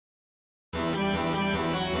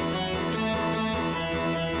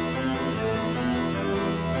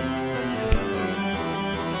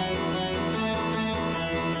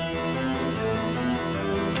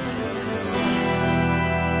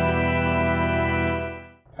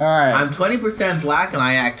Alright. I'm 20% black and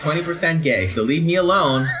I act 20% gay, so leave me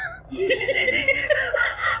alone.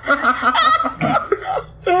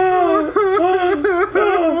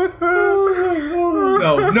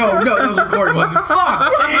 No, that was recorded, wasn't it?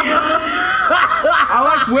 Fuck! I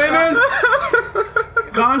like women.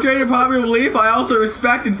 Contrary to popular belief, I also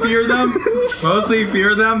respect and fear them. Mostly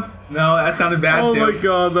fear them. No, that sounded bad too. Oh my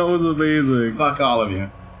god, that was amazing. Fuck all of you.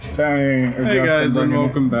 Tony, hey guys, and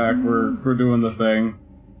welcome back. We're doing the thing.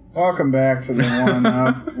 Welcome back to the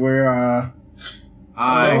 1up. We're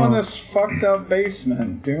still in this fucked up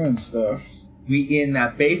basement doing stuff. We in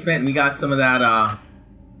that basement and we got some of that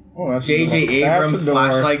J.J. Abrams that's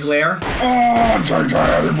flashlight glare. Oh, J.J.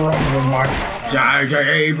 Abrams is my father. J.J.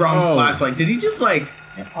 Abrams flashlight. Did he just like...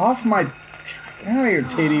 Get off my... Get out of here,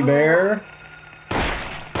 Tiddy Bear.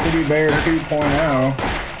 Tiddy Bear 2.0.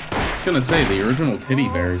 I was gonna say, the original Tiddy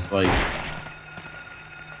Bear is like...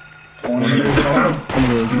 One of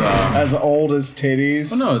those as old as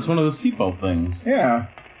titties. Oh no, it's one of those seatbelt things. Yeah.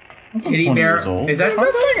 That's Titty like 20 Bear? years old. Is that...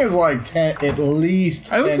 That thing is like 10, at least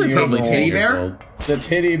 10 I would say years probably old. 10 Teddy years Bear? old. The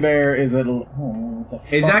Tiddy Bear is at... Oh, what the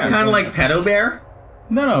fuck Is that kind of like Pedo Bear?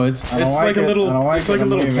 No, it's like a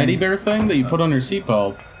little teddy bear thing that you put on your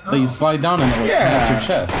seatbelt that you slide down and it like pats your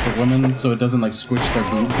chest for women, so it doesn't like squish their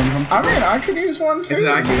boobs and something. I mean, I could use one too. Is it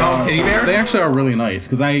actually called Teddy Bear? They actually are really nice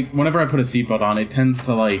because whenever I put a seatbelt on, it tends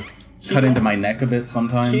to like cut into my neck a bit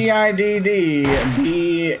sometimes. Tiddy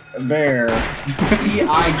B Bear. Tiddy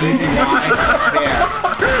Bear.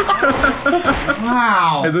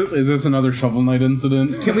 Wow. Is this another Shovel Knight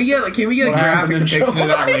incident? Can we get a graphic depiction of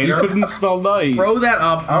that You later? couldn't spell night. Throw that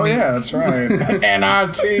up. Oh yeah, that's right.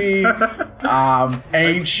 N-I-T-H.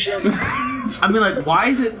 I mean, like, why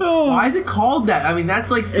is it called that? I mean,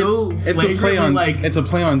 that's like so it's a play on like... It's a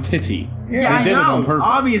play on titty. Yeah, they did I know, it on purpose.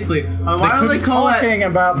 obviously. Why don't they call it... Talking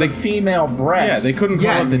about the female breast. Yeah, they couldn't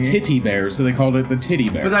call it the titty bear, so they called it the Tiddy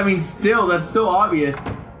Bear. But I mean, still, that's so obvious.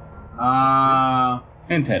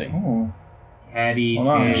 And Teddy. Oh. Teddy, Hold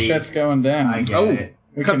on, shit's going down. I get it.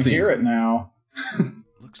 We can hear it now.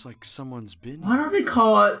 Looks like someone's been... Why don't they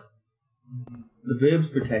call it the boobs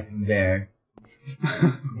protecting bear?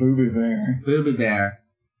 Booby Bear. Booby Bear.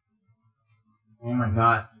 Oh my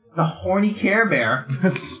god. The horny Care Bear.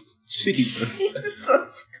 That's... Jesus.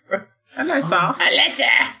 Jesus Christ. Alyssa.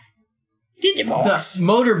 The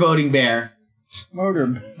motorboating bear.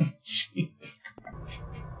 Motor...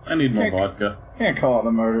 I need more vodka. Can't call it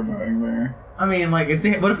the motorboating bear. I mean, like,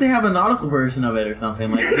 what if they have a nautical version of it or something?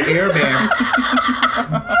 Like, the Air Bear.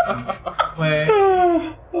 Wait.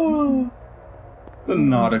 The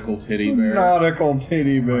nautical titty bear. Nautical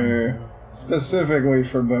titty bear. Specifically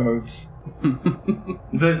for boats.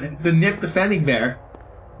 The nip defending bear.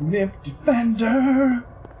 Nip defender.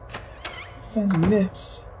 Defending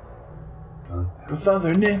nips. With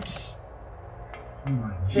other nips.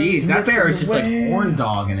 Jeez, that bear is just like horn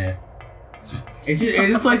dogging it. It's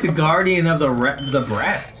just like the guardian of the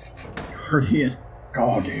breasts. Guardian.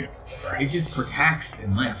 It just protects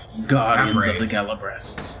and lifts. Guardians of the gala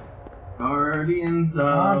breasts. Guardians of...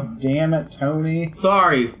 God damn it, Tony.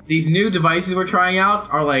 Sorry, these new devices we're trying out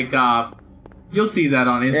are like, you'll see that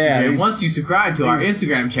on Instagram once you subscribe to our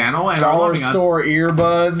Instagram channel and dollar store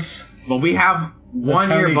earbuds. But we have one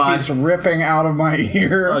Tony earbud. keeps ripping out of my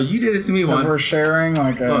ear. Oh, you did it to me once. We're sharing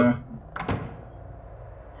like a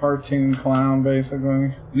cartoon clown,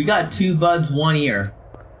 basically. We got 2 buds, 1 ear.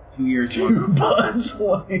 2 ears, 2 buds,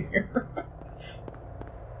 1 ear.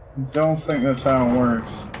 Don't think that's how it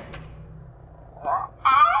works.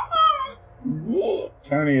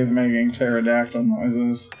 Tony is making pterodactyl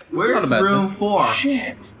noises. Where's room 4?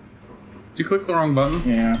 Shit. Did you click the wrong button?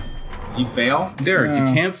 Yeah. You fail? Derek, you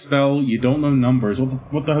can't spell, you don't know numbers.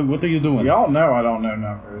 What are you doing? Y'all know I don't know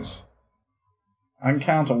numbers. I can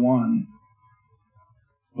count to 1.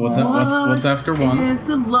 What's after 1? It's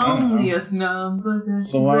the loneliest number that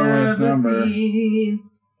it's the loneliest number.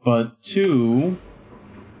 But 2...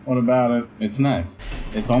 What about it? It's next.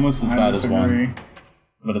 It's almost as bad as 1.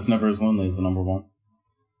 But it's never as lonely as the number 1.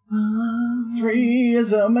 3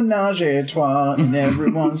 is a menage a trois, and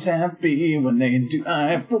everyone's happy when they do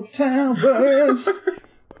Eiffel Towers.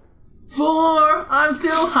 4, I'm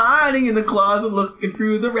still hiding in the closet looking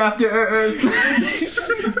through the rafters.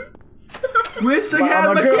 Wish I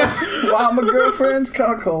had my while my girlfriend's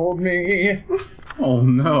cuckold me. Oh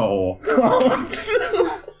no.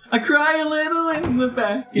 I cry a little in the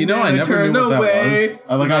back. You know, I never knew what that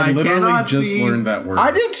was. I literally just learned that word.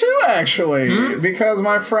 I did too, actually, because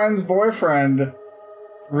my friend's boyfriend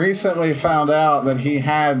recently found out that he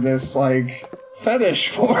had this, like, fetish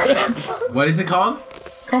for it. What is it called?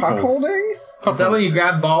 Cuckolding? Is that when you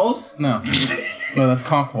grab balls? No. No, that's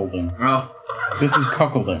cockholding. Oh. This is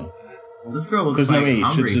cuckolding. Well, this girl looks There's like no H,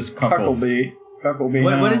 hungry. it's just cuckold.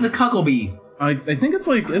 Cucklebee. What is a cucklebee? I think it's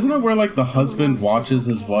like, isn't it where like the husband watches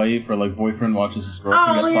his wife or like boyfriend watches his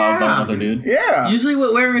girlfriend get plowed by another dude? Yeah. Usually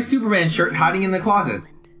wearing a Superman shirt, hiding in the closet.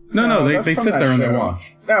 No, they sit there and they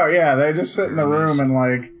watch. Oh yeah, they just sit in the room and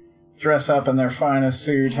like dress up in their finest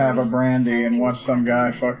suit, have a brandy, and watch some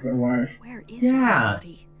guy fuck their wife. Where is Yeah.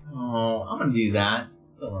 everybody? Oh, I'm gonna do that.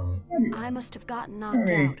 So lonely. I must have gotten knocked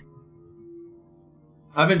out.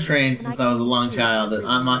 I've been trained since I was a long child that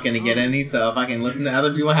I'm not gonna get any, so if I can listen to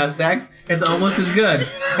other people have sex, it's almost as good.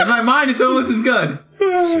 In my mind, it's almost as good.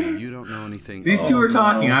 So you don't know anything. These two are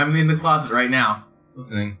talking. I'm in the closet right now,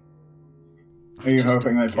 listening. Are you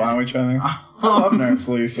hoping they plow each other? I love Nurse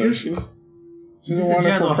Lisa. She's Just a a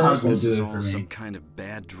gentle wonderful hug person. will This do is it all for some me. kind of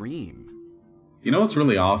bad dream. You know what's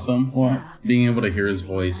really awesome? What? Being able to hear his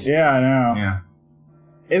voice. Yeah, I know. Yeah.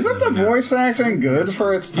 Isn't the voice acting good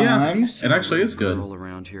for its time? It actually is good. Girl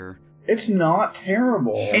around here. It's not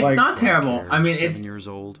terrible. It's not terrible. I mean, 7 years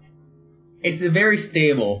old. it's very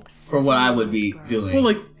stable for what I would be doing. Well,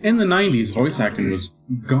 like, in the 90s, voice acting was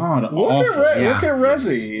god Look awful. at Yeah. look at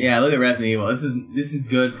Resi. Yeah, look at Resident Evil. This is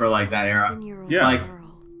good for like that era. Yeah. Like,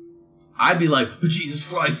 I'd be like, oh, Jesus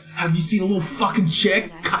Christ, have you seen a little fucking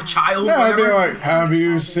chick, child, Yeah, I'd be whatever? like, have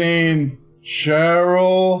you seen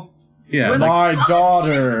Cheryl? Yeah, My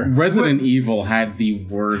daughter. Resident Evil had the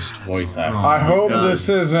worst voice acting. I hope God. this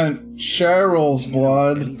isn't Cheryl's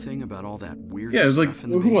blood. Anything about all that weird Yeah, it was like, stuff in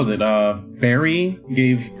the who was it? Barry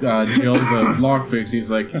gave Jill the lockpicks.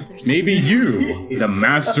 He's like, maybe you, the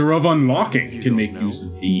master of unlocking, can make use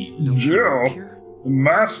of these. Jill, the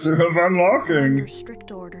master of unlocking.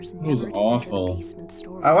 It was awful.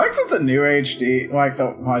 I like that the new HD, like the,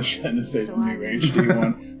 well, I shouldn't say the new HD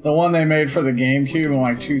one, the one they made for the GameCube in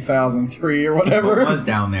like 2003 or What whatever, was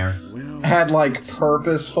down there? had like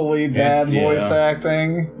purposefully bad It's- yeah. voice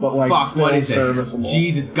acting, but like Fuck, still what is serviceable. it?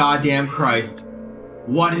 Jesus goddamn Christ.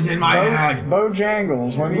 What is in my head?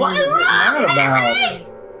 Bojangles, what are you What getting is mad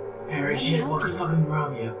about? Harry, shit, what is fucking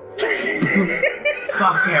wrong with you?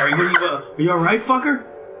 Fuck, Harry, are you alright, fucker?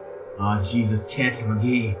 Oh, Jesus, tits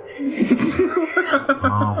McGee.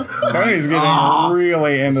 Oh, Christ. Tony's getting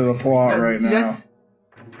really into the plot right See, now. that's-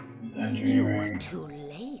 Too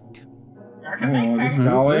late. Oh, is this Who's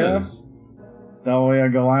Dahlia? this? Dahlia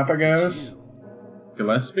Galapagos?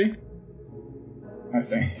 Gillespie? I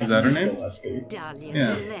think. Is that her It's name? Gillespie. Dahlia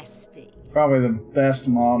Yeah. Gillespie. Probably the best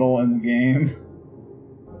model in the game.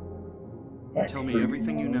 Like Tell me 3D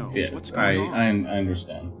everything you model. know. Yeah, What's I going on?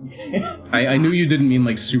 understand. I knew you didn't mean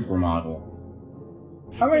like supermodel.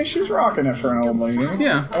 I mean, she's rocking it for an old lady.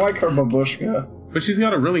 Yeah. I like her babushka. But she's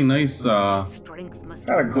got a really nice, Strength must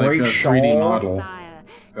Got a like great a shawl. 3D model desire.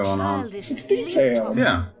 going on. Childish It's detailed.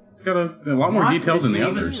 Yeah, it's got a lot more What details than is the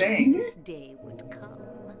she even others. saying? This day would come.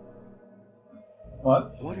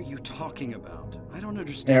 What? What are you talking about? I don't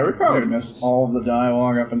understand. Yeah, we probably missed all of the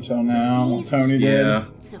dialogue up until now. Well, Tony did. Yeah.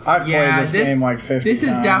 I've played this game like 50 This is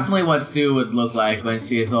times. definitely what Sue would look like when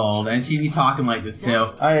she is old, and she'd be talking like this too.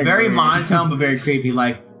 I agree. Very monotone, but very creepy.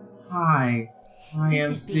 Like, hi, I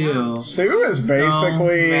am This is Sue. beyond. Sue is So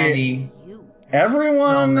basically many. You.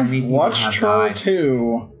 everyone So many people watch have Troll died.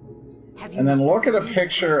 2 Have you and then not look at a seen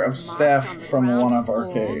picture of this Steph mark on the from the ground 1UP all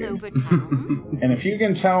arcade. over town? And if you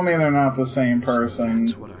can tell me they're not the same person,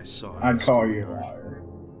 That's what I saw. I'd call you a liar.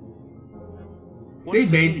 What They is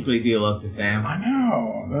it? basically do look the same. I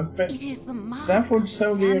know. But It is the mark Steph would of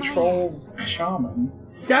so be a Samael. troll shaman.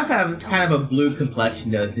 Steph has kind of a blue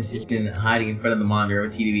complexion though, since she's been hiding in front of the monitor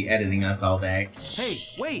of TDB editing us all day. Hey,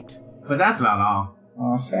 wait! But that's about all.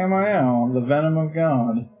 Oh, Samael, the venom of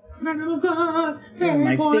God. Oh God,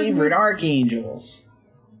 My favorite archangels.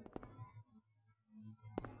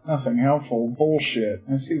 Nothing helpful. Bullshit.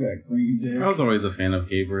 I see that green dick. I was always a fan of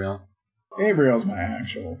Gabriel. Gabriel's my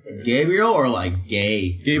actual favorite. Gabriel or like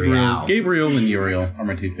gay? Gabriel and Uriel are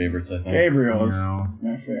my two favorites, I think. Gabriel is No.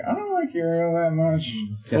 my favorite. I don't like Uriel that much.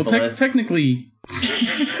 Well, Syphilis.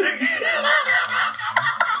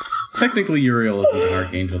 technically, Uriel isn't an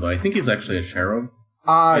archangel, though. I think he's actually a cherub.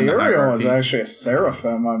 in the Uriel is hierarchy. actually a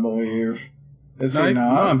seraphim, I believe. Is he No,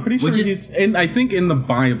 not? I'm pretty sure Which is- he's. And I think in the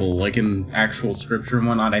Bible, like in actual scripture and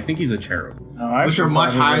whatnot, I think he's a cherub. No, I Which are actually much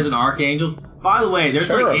thought he higher was- than archangels. By the way, there's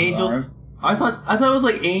like Cherubs angels. aren't. I thought it was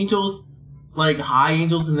like angels, like high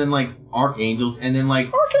angels, and then like archangels, and then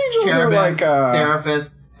like Archangels are cherubim, like, seraphim,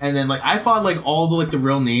 and then like I thought like all the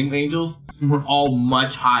real name angels were all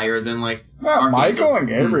much higher than like Yeah, Michael archangels. and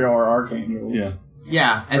Gabriel are archangels. Yeah.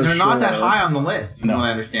 Yeah, and For they're not that sure. high on the list, from what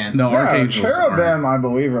I understand. No, Yeah, archangels cherubim, are. I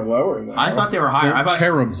believe, are lower though. I thought they were higher. I thought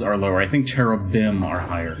Cherubs are lower. I think cherubim are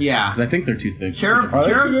higher. Yeah. Because I think they're too thick. Are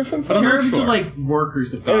they two different things? cherubs Sure. are like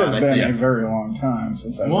workers of It God, has I been think. a very long time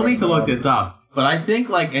since I. We'll need to look this up. But I think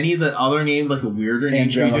like any of the other names, like the weirder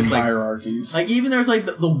names, are Angelic just like hierarchies. like even there's like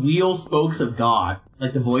the wheel spokes of God,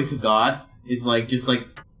 like the voice of God is like just like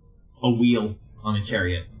a wheel on a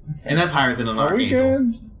chariot, and that's higher than an Are we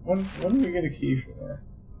archangel. good? When do we get a key for?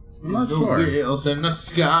 I'm not The sure. wheels in the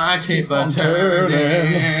sky keep on turning.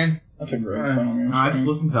 turning. That's a great song. I just actually.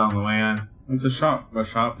 listened to that on the way in. It's a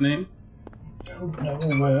shop name. Don't know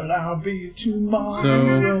where I'll be tomorrow.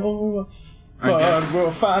 So, I but guess- we'll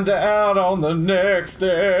find out on the next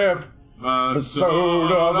step.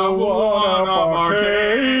 Episode of the 1UP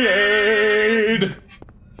Arcade.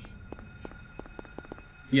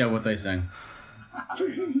 Yeah, what they sang.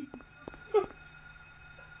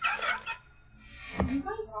 You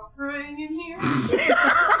guys operating in here?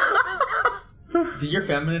 Did your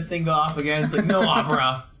feminist thing go off again? It's like no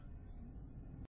opera.